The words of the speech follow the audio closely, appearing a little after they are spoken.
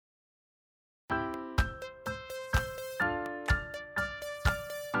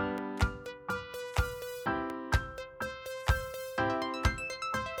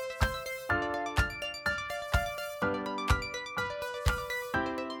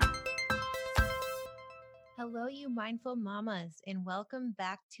Hello, you mindful mamas, and welcome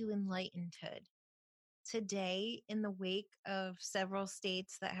back to Enlightenedhood. Today, in the wake of several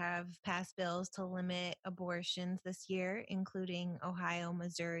states that have passed bills to limit abortions this year, including Ohio,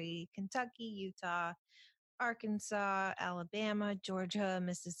 Missouri, Kentucky, Utah, Arkansas, Alabama, Georgia,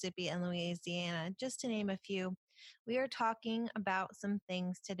 Mississippi, and Louisiana, just to name a few, we are talking about some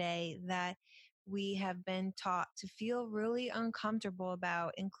things today that we have been taught to feel really uncomfortable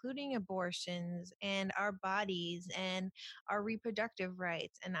about, including abortions and our bodies and our reproductive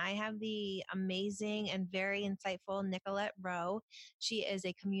rights. And I have the amazing and very insightful Nicolette Rowe. She is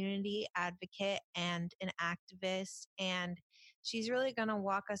a community advocate and an activist, and she's really going to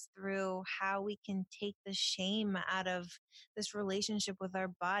walk us through how we can take the shame out of this relationship with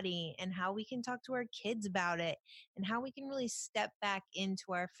our body and how we can talk to our kids about it and how we can really step back into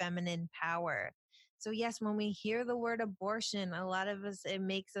our feminine power. So, yes, when we hear the word abortion, a lot of us, it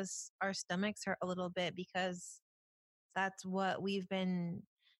makes us, our stomachs hurt a little bit because that's what we've been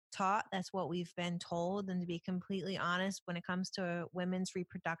taught. That's what we've been told. And to be completely honest, when it comes to women's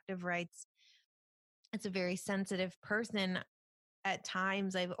reproductive rights, it's a very sensitive person. At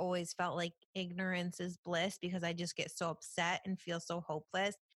times I've always felt like ignorance is bliss because I just get so upset and feel so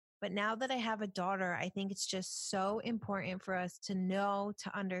hopeless. But now that I have a daughter, I think it's just so important for us to know,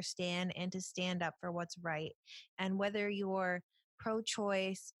 to understand, and to stand up for what's right. And whether you're pro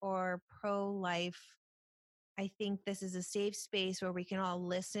choice or pro life, I think this is a safe space where we can all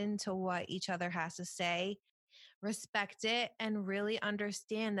listen to what each other has to say, respect it, and really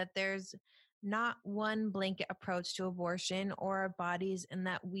understand that there's not one blanket approach to abortion or our bodies, and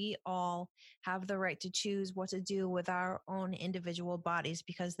that we all have the right to choose what to do with our own individual bodies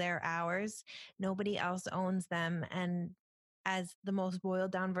because they're ours. Nobody else owns them. And as the most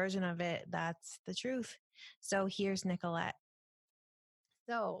boiled down version of it, that's the truth. So here's Nicolette.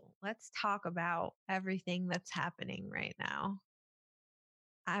 So let's talk about everything that's happening right now.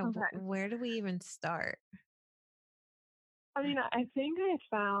 Okay. Where do we even start? I think I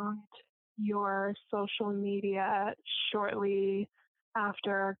found your social media shortly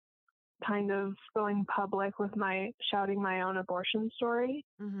after kind of going public with my shouting my own abortion story,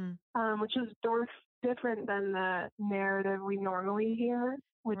 Hmm. which is different than the narrative we normally hear,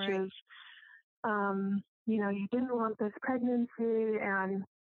 which Right. is, you didn't want this pregnancy and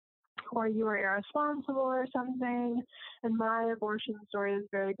or you were irresponsible or something. And my abortion story is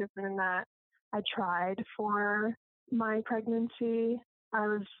very different in that I tried for my pregnancy. I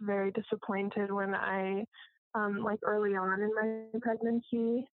was very disappointed when like early on in my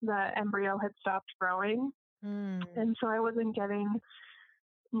pregnancy, the embryo had stopped growing. Mm. And so I wasn't getting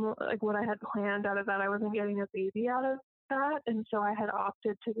like what I had planned out of that. I wasn't getting a baby out of that. And so I had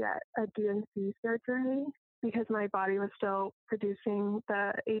opted to get a DNC surgery because my body was still producing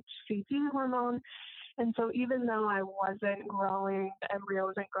the HCG hormone. And so even though I wasn't growing, the embryo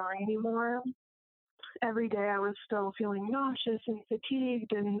wasn't growing anymore, every day I was still feeling nauseous and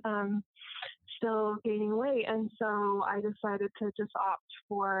fatigued and still gaining weight. And so I decided to just opt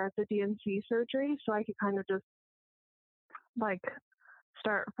for the DNC surgery so I could kind of just like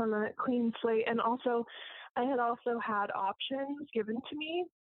start from a clean slate. And also, I had also had options given to me,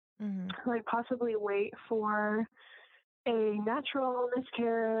 Mhm. like possibly wait for a natural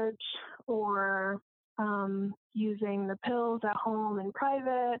miscarriage or using the pills at home in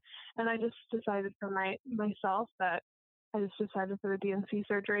private. And I just decided for myself that I just decided for the DNC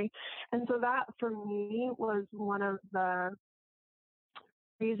surgery. And so that for me was one of the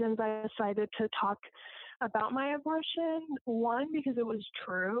reasons I decided to talk about my abortion. One, because it was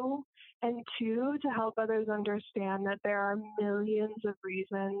true, and two, to help others understand that there are millions of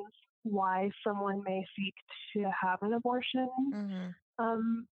reasons why someone may seek to have an abortion Mhm.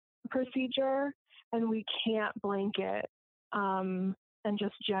 um, procedure, and we can't blanket and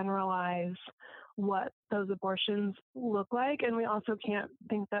just generalize what those abortions look like. And we also can't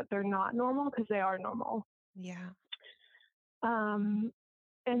think that they're not normal because they are normal. Yeah. Um,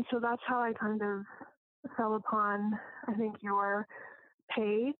 and so that's how I kind of fell upon, I think, your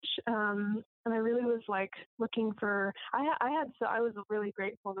page. And I really was like looking for, I was really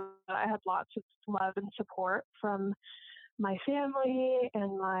grateful that I had lots of love and support from my family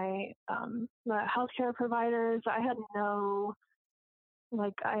and the healthcare providers. I had no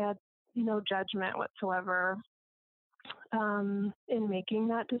judgment whatsoever in making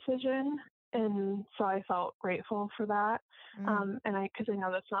that decision. And so I felt grateful for that. Mm. Because I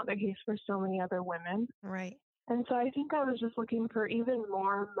know that's not the case for so many other women. Right. And so I think I was just looking for even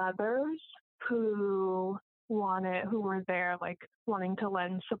more mothers who who were there, like wanting to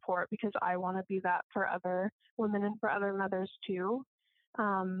lend support because I want to be that for other women and for other mothers too.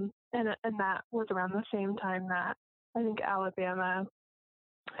 And that was around the same time that I think Alabama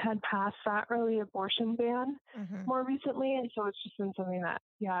had passed that early abortion ban Hmm. more recently. And so it's just been something that,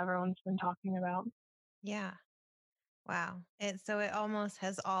 yeah, everyone's been talking about. Yeah. Wow. So it almost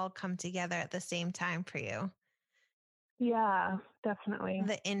has all come together at the same time for you, Yeah, definitely.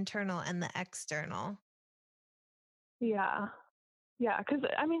 the internal and the external. Yeah. Yeah. Cause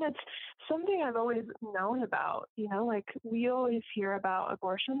I mean, it's something I've always known about, like we always hear about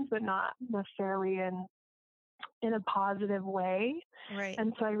abortions, but not necessarily in a positive way. Right.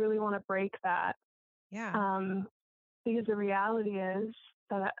 And so I really want to break that. Yeah. Um, because the reality is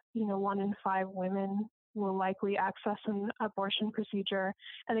that, 1 in 5 women will likely access an abortion procedure.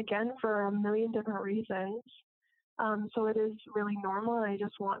 And again, for a million different reasons. So it is really normal. And I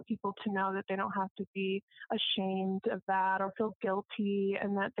just want people to know that they don't have to be ashamed of that or feel guilty,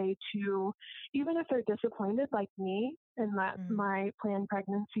 and that they too, even if they're disappointed like me and that Mm. my planned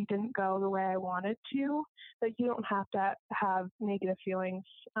pregnancy didn't go the way I wanted to, that you don't have to have negative feelings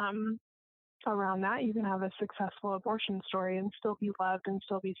around that. You can have a successful abortion story and still be loved and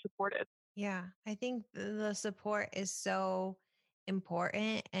still be supported. Yeah. I think the support is so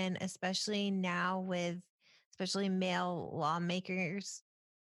important. And especially now with especially male lawmakers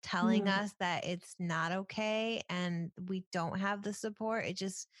telling Mm, us that it's not okay and we don't have the support, it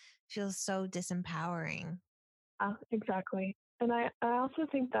just feels so disempowering. exactly. And I also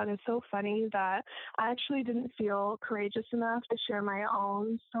think that is so funny that I actually didn't feel courageous enough to share my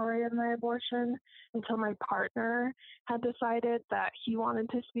own story of my abortion until my partner had decided that he wanted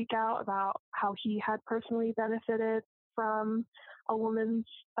to speak out about how he had personally benefited from a woman's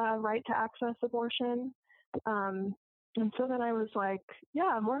right to access abortion. Um, and so then I was like,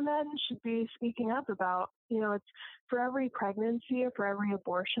 yeah, more men should be speaking up about, it's for every pregnancy or for every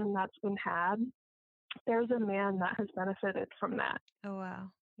abortion that's been had, there's a man that has benefited from that. Oh,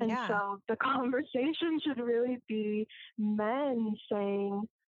 wow. And Yeah. so the conversation should really be men saying,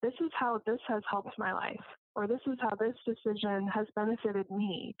 this is how this has helped my life, or this is how this decision has benefited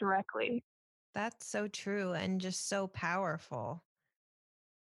me directly. That's so true and just so powerful.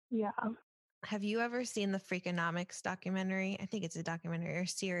 Yeah. Have you ever seen the Freakonomics documentary? I think it's a documentary or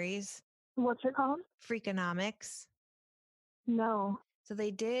series. What's it called? Freakonomics. No. So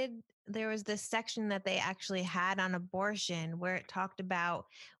there was this section that they actually had on abortion where it talked about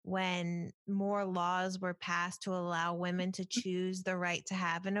when more laws were passed to allow women to choose the right to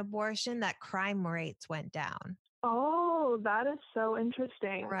have an abortion, that crime rates went down. Oh, that is so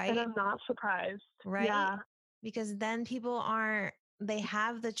interesting. And Right? I'm not surprised. Right? Yeah. Because then people aren't, they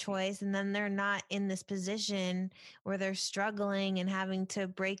have the choice and then they're not in this position where they're struggling and having to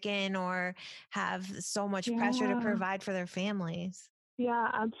break in or have so much pressure to Yeah. provide for their families. Yeah,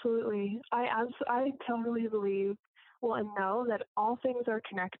 absolutely. I totally believe, well, and know that all things are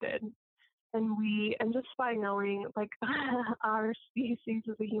connected. And just by knowing, like, our species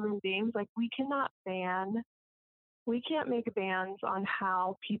as a human beings, like, we can't make bans on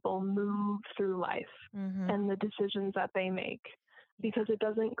how people move through life Mm-hmm. and the decisions that they make, Yeah. because it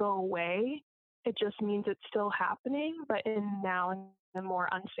doesn't go away. It just means it's still happening, but in a more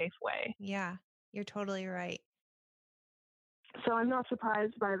unsafe way. Yeah. You're totally right. So I'm not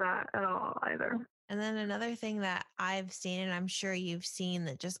surprised by that at all either. And then another thing that I've seen, and I'm sure you've seen,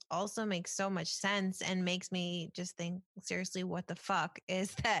 that just also makes so much sense and makes me just think, seriously, what the fuck,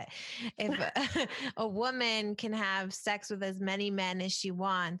 is that if a woman can have sex with as many men as she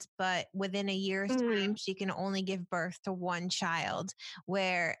wants, but within a year's time, Mm, she can only give birth to one child,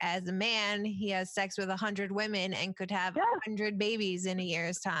 whereas a man, he has sex with 100 women and could have yeah. 100 babies in a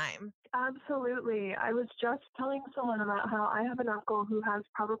year's time. Absolutely. I was just telling someone about how I have an uncle who has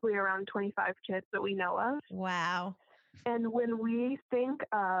probably around 25 kids that we know of. Wow. And when we think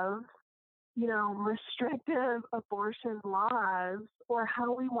of, restrictive abortion laws, or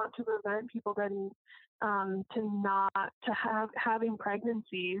how we want to prevent people getting to have having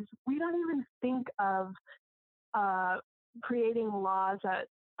pregnancies, we don't even think of uh, creating laws that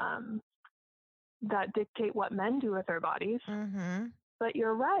dictate what men do with their bodies. Mm-hmm. But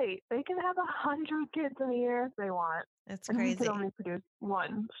you're right. They can have 100 kids in a year if they want, It's and we can crazy. only produce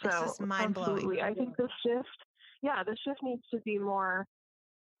one. It's So just mind blowing. absolutely, I think the shift needs to be more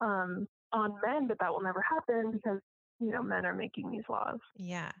on men, but that will never happen because men are making these laws.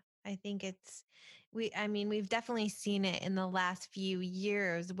 Yeah, I think I mean, we've definitely seen it in the last few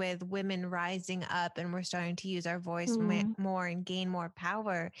years with women rising up and we're starting to use our voice Mm, more and gain more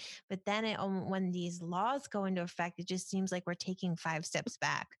power. But then when these laws go into effect, it just seems like we're taking 5 steps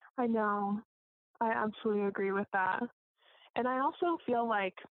back. I know. I absolutely agree with that. And I also feel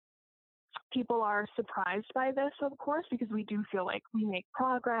like people are surprised by this, of course, because we do feel like we make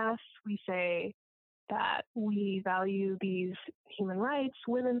progress. We say that we value these human rights,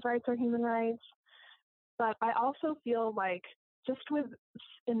 women's rights are human rights. But I also feel like, just with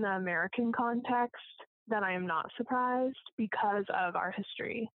in the American context, that I am not surprised because of our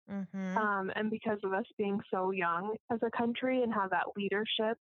history, Mm-hmm. and because of us being so young as a country and how that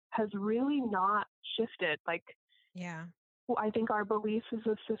leadership has really not shifted. Like, Yeah. I think our beliefs as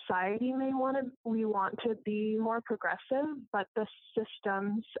a society we want to be more progressive, but the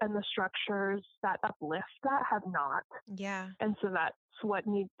systems and the structures that uplift that have not. Yeah. And so that's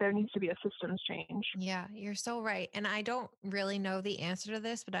there needs to be a systems change. Yeah, you're so right. And I don't really know the answer to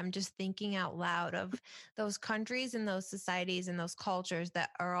this, but I'm just thinking out loud of those countries and those societies and those cultures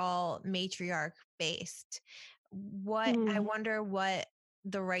that are all matriarch based. I Mm, wonder what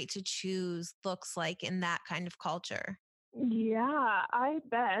the right to choose looks like in that kind of culture. yeah, I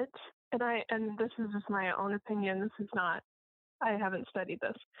bet. And this is just my own opinion. This is not I haven't studied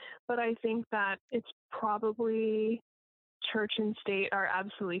this, but I think that it's probably church and state are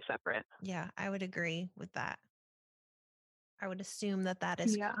absolutely separate. Yeah, I would agree with that. I would assume that that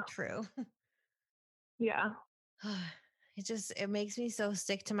is Yeah. true. Yeah. It makes me so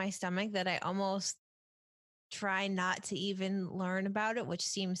sick to my stomach that I almost try not to even learn about it, which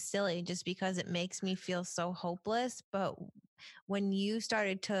seems silly just because it makes me feel so hopeless. But when you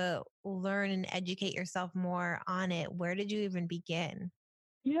started to learn and educate yourself more on it, where did you even begin?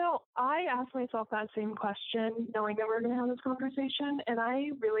 I asked myself that same question knowing that we are going to have this conversation, and I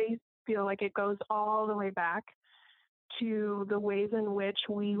really feel like it goes all the way back to the ways in which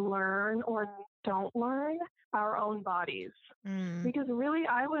we learn or don't learn our own bodies. Mm, Because really,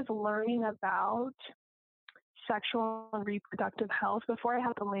 I was learning about sexual and reproductive health before I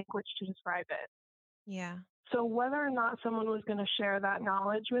had the language to describe it. yeah. So whether or not someone was going to share that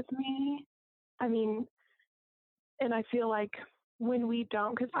knowledge with me, I mean, and I feel like when we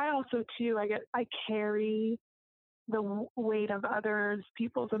don't, because I also too, I carry the weight of others,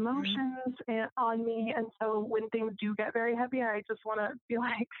 people's Mhm. emotions on me, and so when things do get very heavy, I just want to be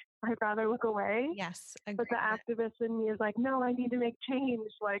like, I'd rather look away. Yes, But the agree with activist in me is like, no, I need to make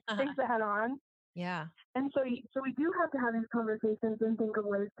change, like it. face it head on. Yeah. And so we do have to have these conversations and think of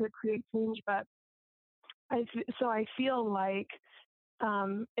ways to create change. But I feel like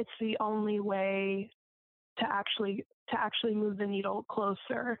it's the only way to actually move the needle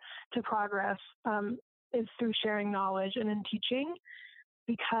closer to progress, is through sharing knowledge and in teaching.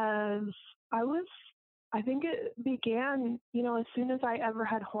 Because I was, I think it began, as soon as I ever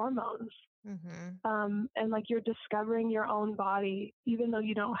had hormones. Hmm. And like, you're discovering your own body, even though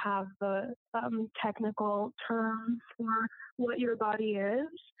you don't have the technical terms for what your body is.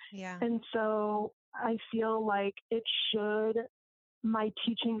 Yeah. And so I feel like my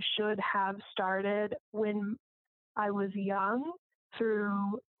teaching should have started when I was young,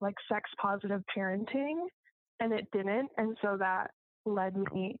 through like sex positive parenting, and it didn't. And so that led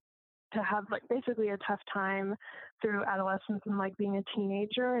me to have like basically a tough time through adolescence and like being a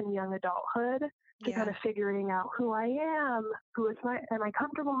teenager and young adulthood, to kind Yeah. of figuring out who I am, am I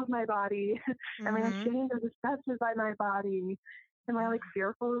comfortable with my body? Am I Hmm. ashamed or disgusted by my body? Am I like Yeah.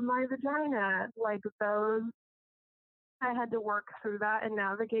 fearful of my vagina? Like those, I had to work through that and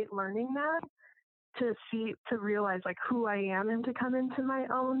navigate learning that, to realize like who I am and to come into my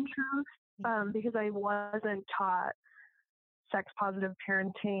own truth, because I wasn't taught sex positive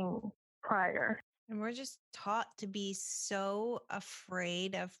parenting prior. And we're just taught to be so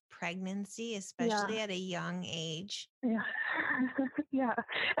afraid of pregnancy, Yeah, especially at a young age. yeah, yeah.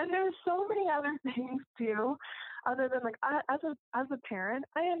 And there's so many other things too, other than like, as a parent,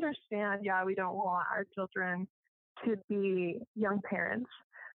 I understand. Yeah, we don't want our children to be young parents,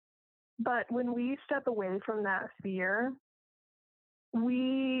 but when we step away from that fear,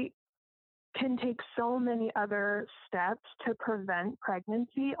 we can take so many other steps to prevent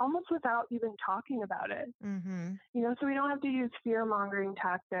pregnancy almost without even talking about it. Hmm. So we don't have to use fear mongering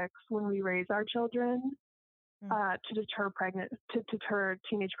tactics when we raise our children, to deter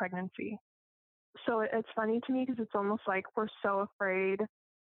teenage pregnancy. So it's funny to me because it's almost like we're so afraid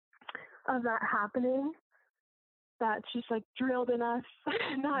of that happening, that's just like drilled in us.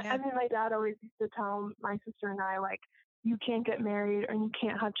 Not, I Yeah. mean, my dad always used to tell my sister and I, like, you can't get married and you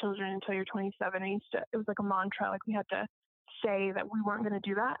can't have children until you're 27. It was like a mantra. Like, we had to say that we weren't going to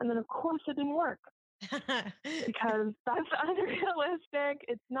do that. And then, of course, it didn't work because that's unrealistic.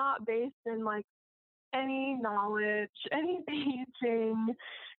 It's not based in like any knowledge, any teaching.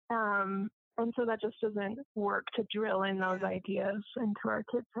 And so that just doesn't work to drill in those Yeah. ideas into our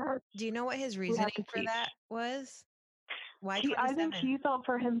kids' heads. Do you know what his We have reasoning to for teach. that was? Why I think 27? he felt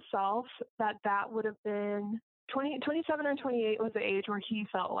for himself that that would have been 27 or 28 was the age where he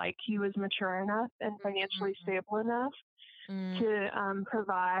felt like he was mature enough and financially Mm, stable enough mm, to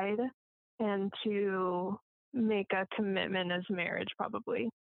provide and to make a commitment as marriage, probably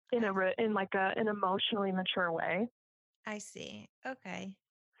in I in like an emotionally mature way. I see. Okay.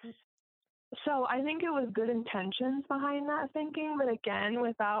 Mm, So I think it was good intentions behind that thinking, but again,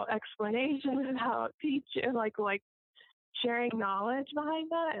 without explanation, without teaching, like sharing knowledge behind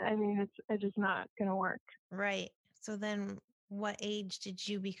that, I mean, it's just not gonna work. right. So then what age did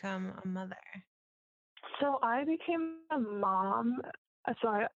you become a mother? So I became a mom.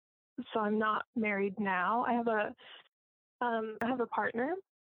 So I'm not married now. I have a partner.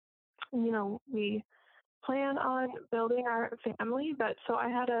 You know, we plan on building our family, but so I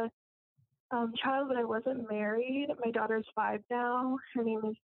had a child, but I wasn't married. My daughter's 5 now. Her name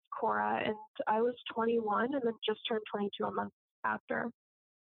is Cora, and I was 21 and then just turned 22 after,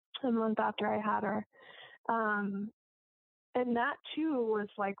 a month after I had her. Um, and that too was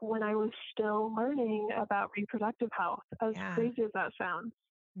like when I was still learning about reproductive health, as Yeah. crazy as that sounds.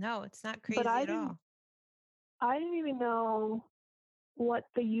 No, it's not But crazy at all. I didn't even know what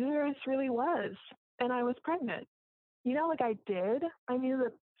the uterus really was, and I was pregnant. You know, like I did. I knew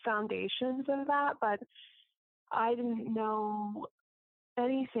the foundations of that, but I didn't know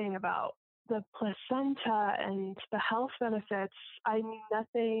anything about the placenta and the health benefits. I knew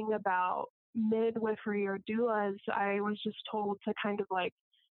nothing about midwifery or doulas. I was just told to kind of like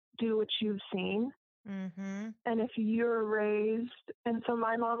do what you've seen. Mm-hmm. And if you're raised, and so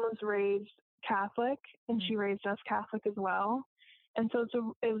my mom was raised Catholic and Mm, she raised us Catholic as well. And so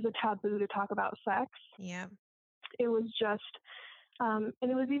it was a taboo to talk about sex. yep. It was just, and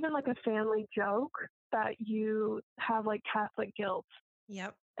it was even like a family joke that you have like Catholic guilt.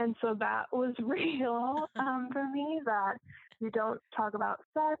 Yep. And so that was real for me, that you don't talk about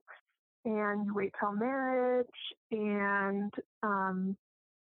sex and you wait till marriage. And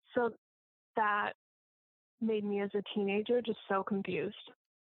so that made me as a teenager just so confused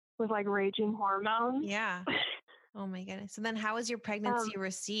with like raging hormones. Yeah. Oh my goodness. So then how was your um, pregnancy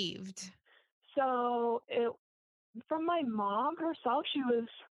received? so it, from my mom herself, she was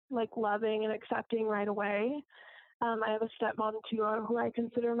like loving and accepting right away. I have a stepmom too, who I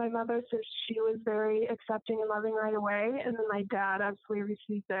consider my mother, so she was very accepting and loving right away. And then my dad absolutely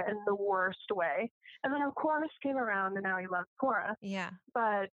received it in the worst way. And then of course came around, and now he loves Cora. Yeah.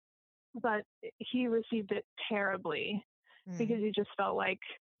 But he received it terribly because Mm, he just felt like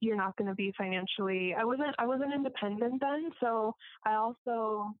you're not going to be financially. I wasn't independent then, so I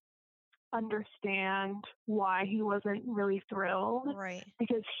also understand why he wasn't really thrilled, right.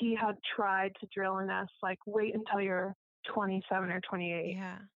 because he had tried to drill in us like wait until you're 27 or 28.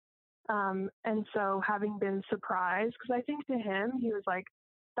 Yeah. And so having been surprised, because I think to him he was like,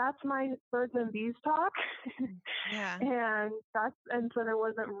 that's my birds and bees talk. Yeah. And so there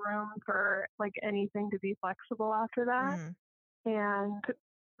wasn't room for like anything to be flexible after that. Mm, And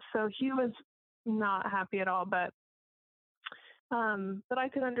so he was not happy at all, but I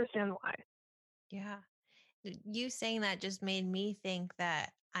could understand why. yeah. You saying that just made me think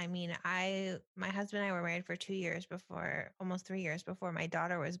that I mean, my husband and I were married for 2 years before, almost 3 years before my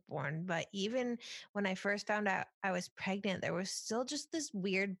daughter was born. But even when I first found out I was pregnant, there was still just this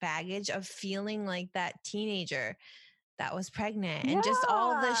weird baggage of feeling like that teenager that was pregnant and just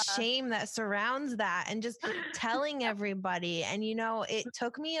all the Yeah. shame that surrounds that and just telling everybody. And, it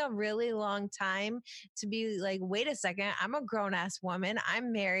took me a really long time to be like, wait a second, I'm a grown ass woman.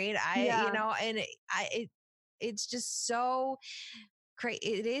 I'm married. Yeah. And it's just so crazy.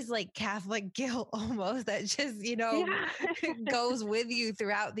 It is like Catholic guilt almost that just, Yeah. goes with you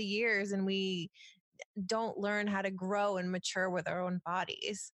throughout the years. And we don't learn how to grow and mature with our own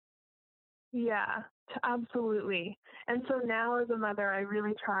bodies. Yeah, absolutely. And so now as a mother, I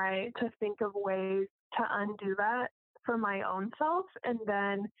really try to think of ways to undo that for my own self and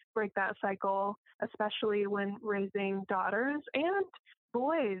then break that cycle, especially when raising daughters and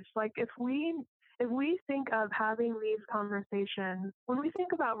boys. Like if we think of having these conversations, when we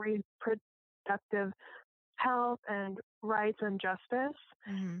think about reproductive health and rights and justice,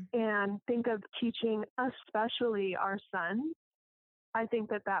 Hmm. and think of teaching especially our sons, I think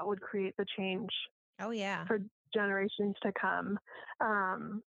that that would create the change Oh, yeah. for generations to come,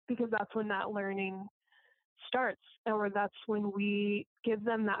 because that's when that learning starts, or that's when we give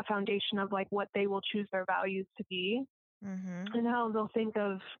them that foundation of like what they will choose their values to be Hmm. and how they'll think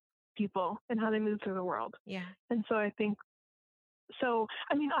of people and how they move through the world. Yeah. And so I think, so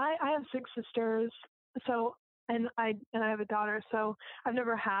I mean, I have 6 sisters, so and I have a daughter, so I've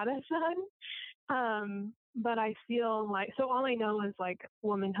never had a son. But I feel like, so all I know is like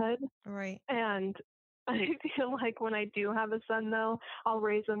womanhood, Right. and I feel like when I do have a son, though, I'll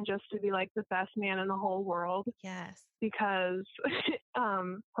raise him just to be like the best man in the whole world Yes. because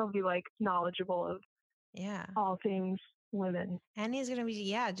he'll be like knowledgeable of Yeah. all things women. And he's going to be,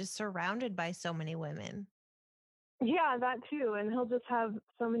 yeah, just surrounded by so many women. Yeah, that too. And he'll just have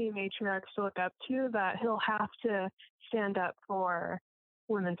so many matriarchs to look up to that he'll have to stand up for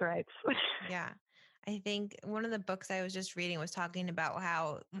women's rights. Yeah. I think one of the books I was just reading was talking about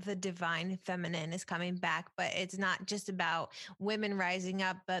how the divine feminine is coming back, but it's not just about women rising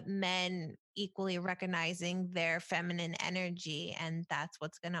up, but men equally recognizing their feminine energy. And that's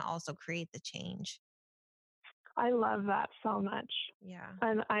what's going to also create the change. I love that so much. Yeah.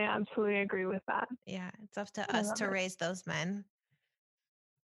 And I absolutely agree with that. Yeah. It's up to I us love to it. raise those men.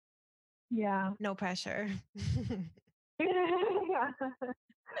 Yeah. No pressure. Yeah.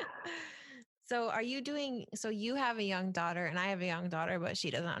 So are you doing, so you have a young daughter and I have a young daughter, but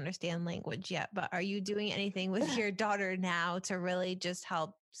she doesn't understand language yet. But are you doing anything with your daughter now to really just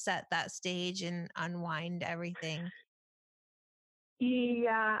help set that stage and unwind everything?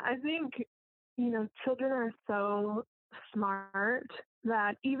 Yeah, I think, children are so smart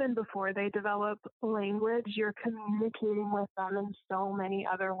that even before they develop language, you're communicating with them in so many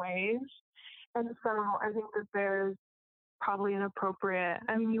other ways. And so I think that there's probably an appropriate,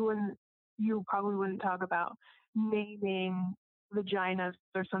 I mean, you probably wouldn't talk about naming vaginas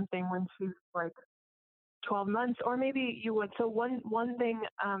or something when she's like 12 months, or maybe you would. So one thing,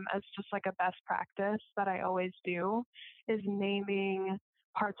 as just like a best practice that I always do is naming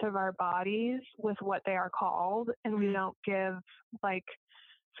parts of our bodies with what they are called, and we Mm, don't give like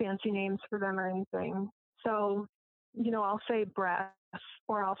fancy names for them or anything. So, I'll say breast,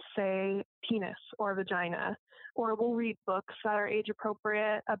 or I'll say penis or vagina, or we'll read books that are age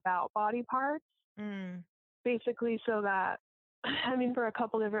appropriate about body parts, mm, basically, so that, I mean, for a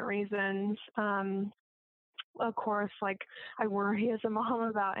couple different reasons. Of course, like I worry as a mom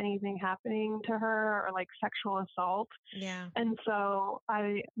about anything happening to her or like sexual assault. yeah. And so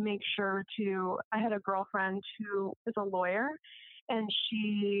I make sure to, I had a girlfriend who is a lawyer, and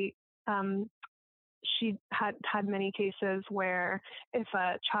um, she had many cases where if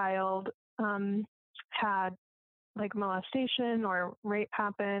a child had like molestation or rape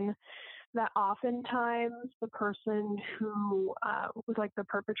happen, that oftentimes the person who was like the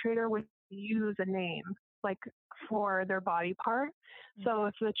perpetrator would use a name like for their body part. Mm, So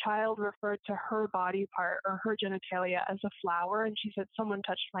if the child referred to her body part or her genitalia as a flower and she said, "Someone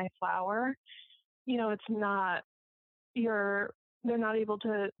touched my flower," it's not, you're, they're not able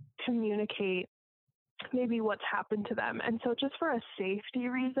to communicate maybe what's happened to them. And so just for a safety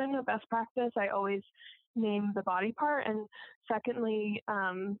reason, a best practice, I always name the body part. And secondly,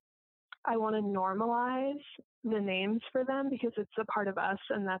 I want to normalize the names for them because it's a part of us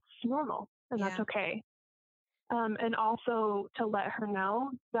and that's normal and that's yeah. okay. And also to let her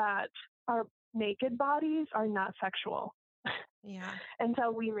know that our naked bodies are not sexual Yeah.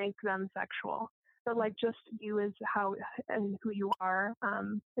 until we make them sexual. But like just you as how and who you are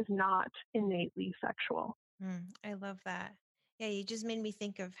is not innately sexual. I love that. Yeah, you just made me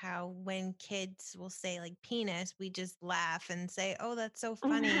think of how when kids will say like penis, we just laugh and say, "Oh, that's so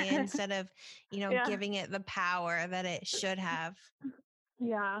funny," instead of, Yeah, giving it the power that it should have.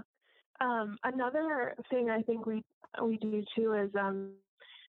 yeah. Another thing I think we do too is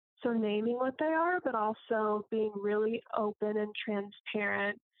so naming what they are, but also being really open and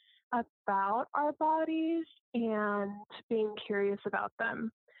transparent about our bodies and being curious about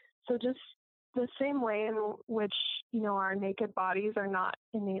them. So just the same way in which, our naked bodies are not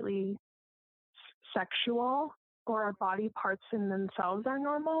innately sexual, or our body parts in themselves are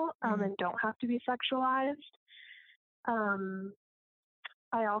normal Mm, and don't have to be sexualized. Um,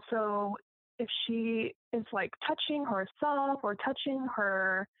 I also, if she is like touching herself or touching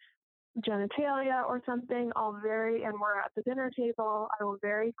her genitalia or something, and we're at the dinner table, I will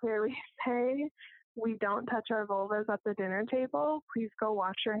very clearly say, "We don't touch our vulvas at the dinner table. Please go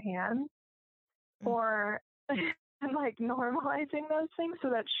wash your hands." mm, Or and like normalizing those things so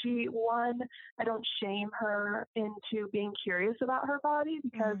that I don't shame her into being curious about her body,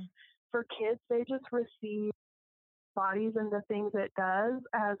 because mm. for kids, they just receive bodies and the things it does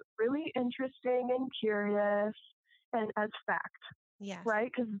as really interesting and curious and as fact, Yes.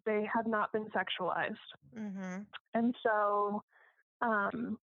 right? Because they have not been sexualized. Mm-hmm. And so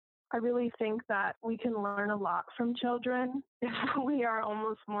um, I really think that we can learn a lot from children if we are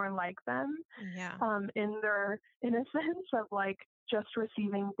almost more like them Yeah. in their innocence of like just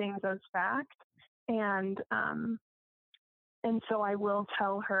receiving things as fact. And and so I will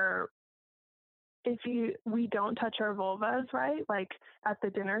tell her, we don't touch our vulvas, right? Like at the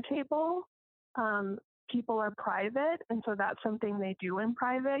dinner table, um, people are private. And so that's something they do in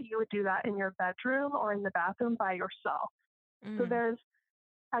private. You would do that in your bedroom or in the bathroom by yourself. So Mm, there's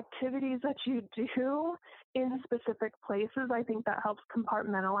activities that you do in specific places. I think that helps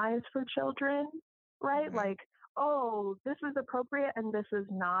compartmentalize for children, right? mhm. Like, oh, this is appropriate and this is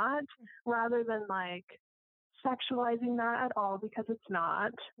not, rather than like sexualizing that at all, because it's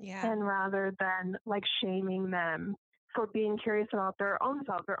not, Yeah. and rather than like shaming them for being curious about their own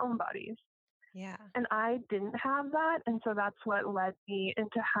self, their own bodies. Yeah. And I didn't have that. And so that's what led me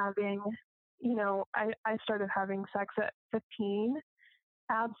into having, I started having sex at 15,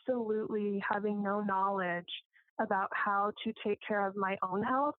 absolutely having no knowledge about how to take care of my own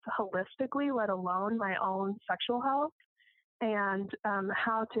health holistically, let alone my own sexual health, and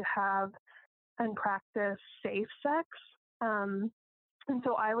how to have and practice safe sex. Um, and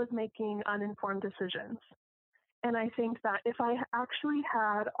so I was making uninformed decisions. And I think that if I actually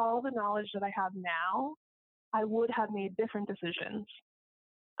had all the knowledge that I have now, I would have made different decisions,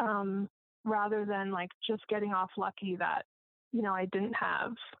 um, rather than like just getting off lucky that, I didn't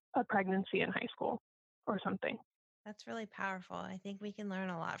have a pregnancy in high school or something. That's really powerful. I think we can learn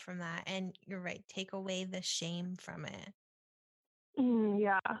a lot from that. And you're right, take away the shame from it.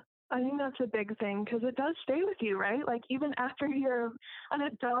 Yeah. I think that's a big thing because it does stay with you, right? Like even after you're an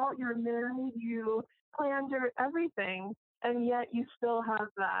adult, you're married, you planned your everything, and yet you still have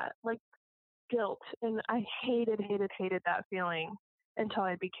that like guilt. And I hated that feeling until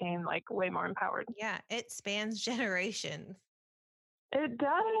I became like way more empowered. Yeah, it spans generations. It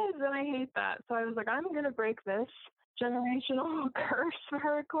does, and I hate that. So I was like, I'm gonna break this generational curse for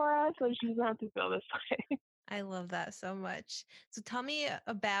her, Cora, so she doesn't have to feel this way. I love that so much. So tell me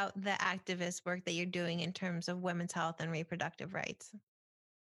about the activist work that you're doing in terms of women's health and reproductive rights.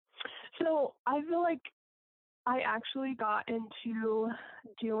 So I feel like I actually got into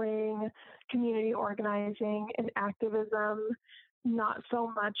doing community organizing and activism, not so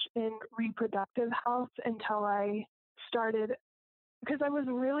much in reproductive health, until I started, because I was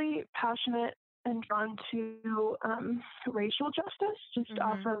really passionate and drawn to racial justice, just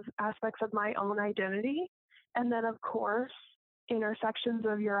off Hmm. of aspects of my own identity. And then, of course, intersections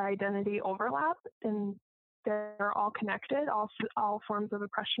of your identity overlap, and they're all connected. All forms of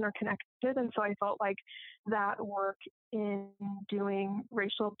oppression are connected. And so I felt like that work in doing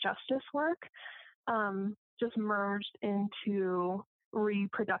racial justice work just merged into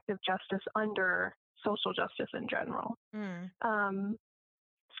reproductive justice under social justice in general. Mm. Um,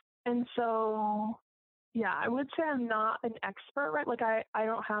 and so, yeah, I would say I'm not an expert, right? Like I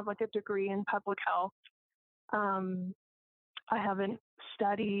don't have like a degree in public health. Um, I haven't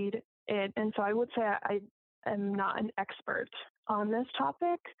studied it. And so I would say I am not an expert on this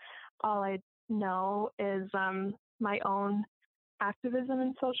topic. All I know is my own activism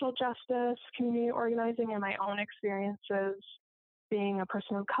in social justice, community organizing, and my own experiences being a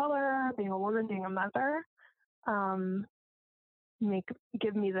person of color, being a woman, being a mother, um, make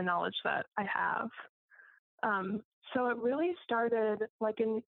give me the knowledge that I have. Um, so it really started like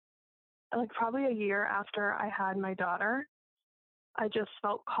probably a year after I had my daughter. I just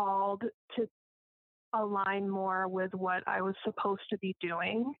felt called to align more with what I was supposed to be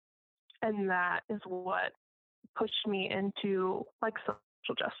doing, and that is what pushed me into like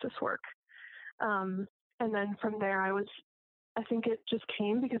social justice work. Um, and then from there, I think it just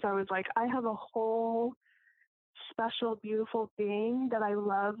came because I was like, I have a whole special, beautiful being that I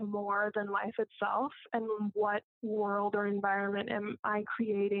love more than life itself. And what world or environment am I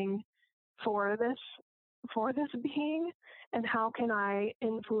creating for this being? And how can I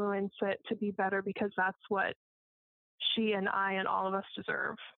influence it to be better? Because that's what she and I and all of us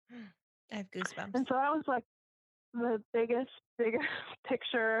deserve. I have goosebumps. And so that was like the biggest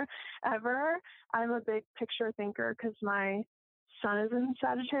picture ever. I'm a big picture thinker because my sun is in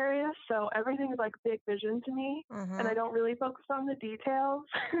Sagittarius, so everything is like big vision to me, and I Uh-huh. don't really focus on the details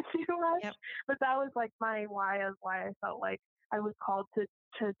too much. Yep. But that was like my why, of why I felt like I was called to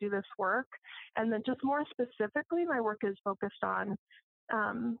do this work. And then just more specifically, my work is focused on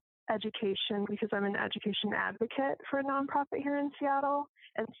um, education, because I'm an education advocate for a nonprofit here in Seattle,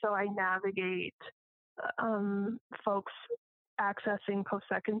 and so I navigate folks accessing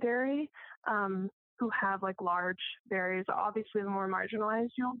post-secondary, um, who have like large barriers. Obviously, the more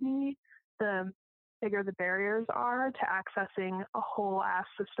marginalized you'll be, the bigger the barriers are to accessing a whole ass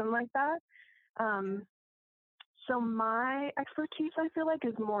system like that. Um, so my expertise, I feel like,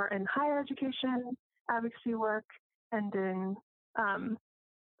 is more in higher education, advocacy work, and in um,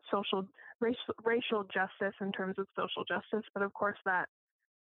 social racial justice in terms of social justice, but of course that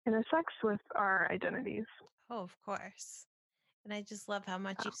intersects with our identities. Oh, of course. And I just love how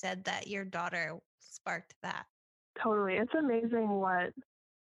much you Yeah, said that your daughter sparked that. totally. It's amazing what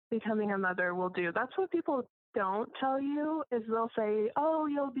becoming a mother will do. That's what people don't tell you is they'll say, "Oh,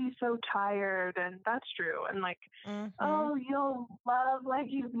 you'll be so tired," and that's true. And like, Mm-hmm. "Oh, you'll love like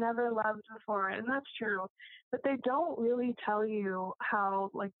you've never loved before," and that's true. But they don't really tell you how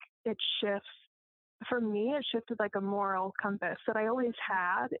like it shifts. For me, it shifted like a moral compass that I always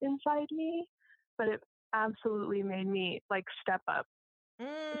had inside me, but it absolutely made me like step up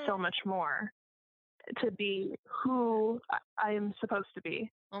Mm. so much more to be who I am supposed to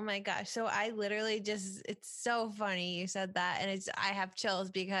be. Oh my gosh. So I literally just, it's so funny you said that. And I have chills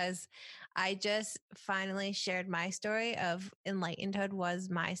because I just finally shared my story of Enlightenedhood was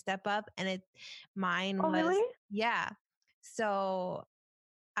my step up. And mine Oh, really? was, yeah. So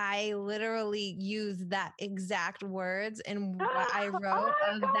I literally used that exact words in what I Oh wrote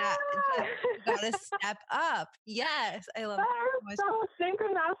my of that. You got to god! step up. Yes. I love That that is so much. so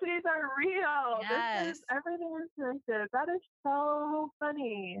synchronicities are real. This is Yes. everything is connected. That is so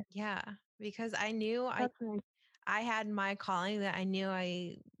funny. Yeah. Because I knew That's nice. I had my calling that I knew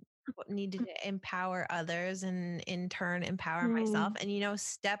I needed to empower others and in turn empower myself Mm. and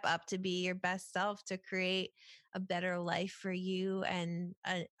step up to be your best self to create a better life for you and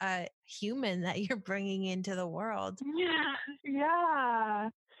a human that you're bringing into the world. Yeah, yeah.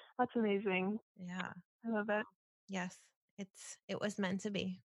 That's amazing. Yeah. I love it. Yes. It was meant to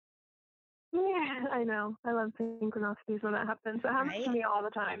be. Yeah, I know. I love synchronicities when that happens. It happens to Right. me all the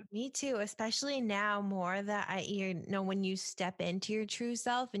time. Me too, especially now more that when you step into your true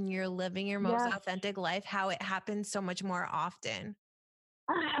self and you're living your most Yes. authentic life, how it happens so much more often.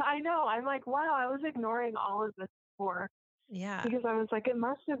 I know. I'm like, wow, I was ignoring all of this before Yeah. because I was like, it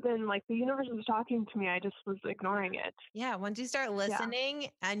must have been like the universe was talking to me. I just was ignoring it. Yeah, once you start Yeah. listening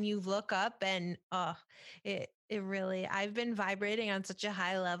and you look up and it really I've been vibrating on such a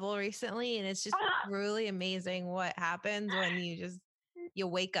high level recently and it's just really amazing what happens when you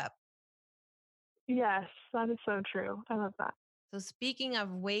wake up. Yes, that is so true. I love that. So speaking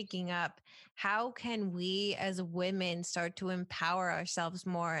of waking up, how can we as women start to empower ourselves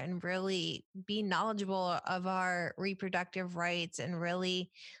more and really be knowledgeable of our reproductive rights and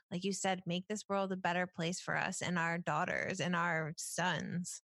really, like you said, make this world a better place for us and our daughters and our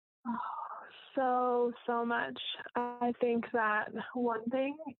sons? Oh, so much. I think that one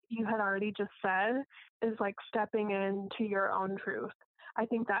thing you had already just said is like stepping into your own truth. I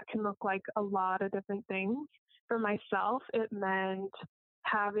think that can look like a lot of different things. For myself, it meant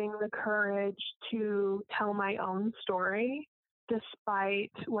having the courage to tell my own story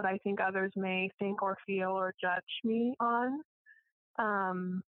despite what I think others may think or feel or judge me on.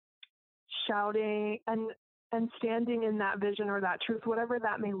 Um, Shouting and standing in that vision or that truth, whatever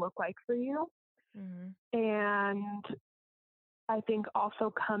that may look like for you. Mhm. And I think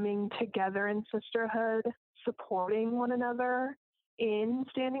also coming together in sisterhood, supporting one another in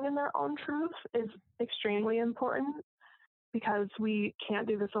standing in their own truth is extremely important because we can't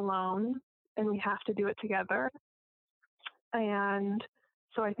do this alone and we have to do it together. And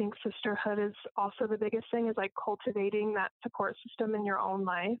so I think sisterhood is also the biggest thing is like cultivating that support system in your own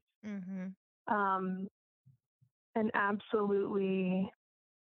life. Mhm. Um, and absolutely,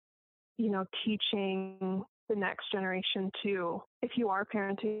 teaching the next generation to, if you are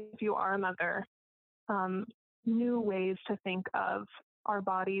parenting, if you are a mother, um, new ways to think of our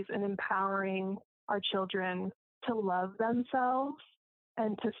bodies and empowering our children to love themselves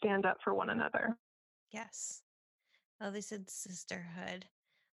and to stand up for one another. Yes. Oh, they said sisterhood.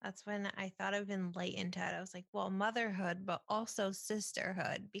 That's when I thought of enlightenedhood. I was like, well, motherhood, but also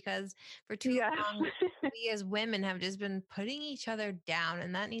sisterhood, because for too Yes. long, we as women have just been putting each other down,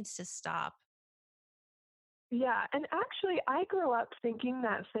 and that needs to stop. Yeah. And actually, I grew up thinking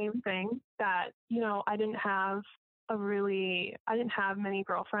that same thing that, I didn't have many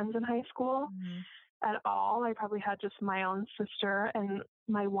girlfriends in high school Mhm. at all. I probably had just my own sister and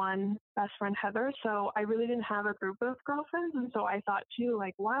my one best friend, Heather. So I really didn't have a group of girlfriends. And so I thought too,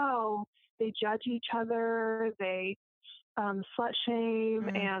 like, wow, they judge each other, they slut shame,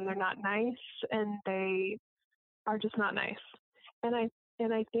 and they're Mhm. not nice, and they are just not nice. And I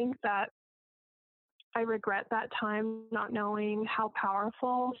think that I regret that time not knowing how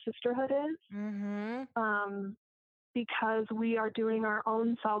powerful sisterhood is. Mhm. Um, because we are doing our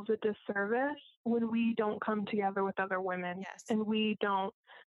own selves a disservice when we don't come together with other women Yes. and we don't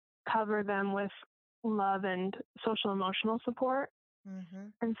cover them with love and social emotional support.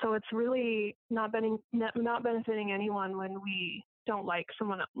 Mhm. And so it's really not benefiting anyone when we don't like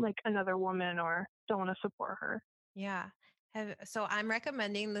someone like another woman or don't want to support her. Yeah. So I'm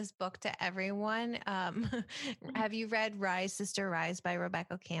recommending this book to everyone. Have you read Rise, Sister Rise by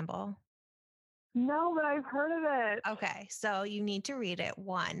Rebecca Campbell? No, but I've heard of it. Okay. So you need to read it,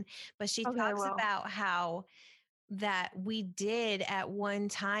 one. But she Okay, talks well. about how that we did at one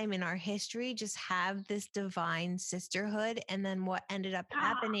time in our history just have this divine sisterhood. And then what ended up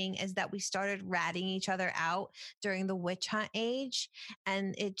happening is that we started ratting each other out during the witch hunt age.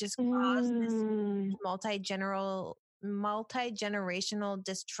 And it just caused this multi-generational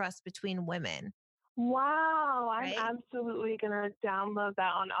distrust between women. Wow, I'm Right? absolutely going to download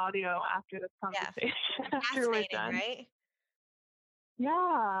that on audio after this conversation. After we're Fascinating, done. right?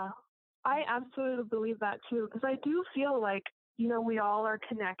 Yeah, I absolutely believe that too, because I do feel like, we all are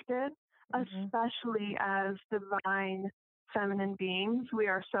connected, Mm-hmm. especially as divine feminine beings. We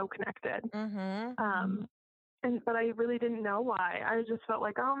are so connected. Mm-hmm. But I really didn't know why. I just felt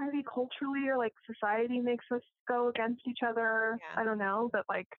like, oh, maybe culturally or like society makes us go against each other. Yeah. I don't know, but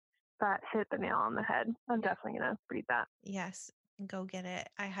like that hit the nail on the head. I'm definitely going to read that. Yes. Go get it.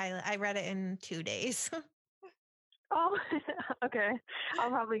 I read it in 2 days. Oh, okay. I'll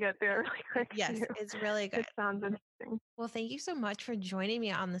probably get there really quick Yes, too. it's really good. It sounds interesting. Well, thank you so much for joining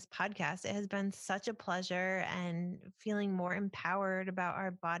me on this podcast. It has been such a pleasure and feeling more empowered about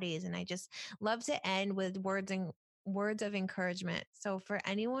our bodies. And I just love to end with words of encouragement. So for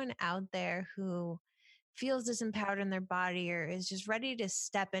anyone out there who feels disempowered in their body or is just ready to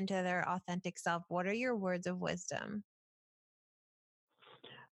step into their authentic self, what are your words of wisdom?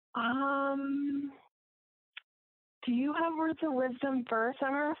 Do you have words of wisdom first?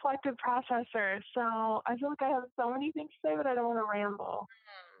 I'm a reflective processor, so I feel like I have so many things to say, but I don't want to ramble.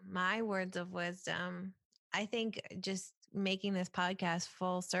 My words of wisdom. I think just making this podcast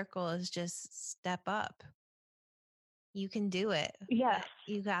full circle is just step up. You can do it. Yes.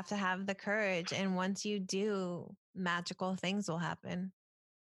 You have to have the courage. And once you do, magical things will happen.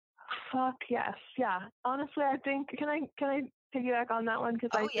 Fuck yes. Yeah. Honestly, I think, can I piggyback on that one? Because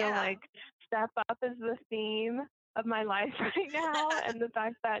I feel like step up is the theme of my life right now. And the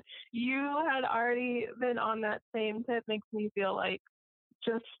fact that you had already been on that same tip makes me feel like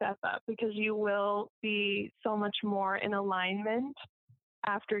just step up, because you will be so much more in alignment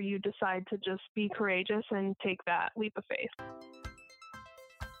after you decide to just be courageous and take that leap of faith.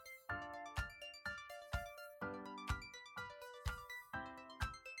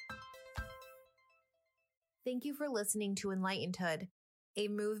 Thank you for listening to Enlightenedhood, a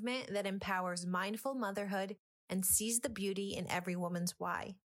movement that empowers mindful motherhood and sees the beauty in every woman's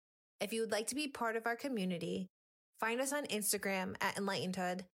why. If you would like to be part of our community, find us on Instagram at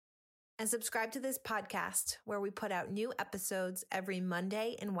Enlightenedhood and subscribe to this podcast where we put out new episodes every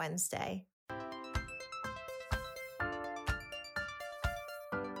Monday and Wednesday.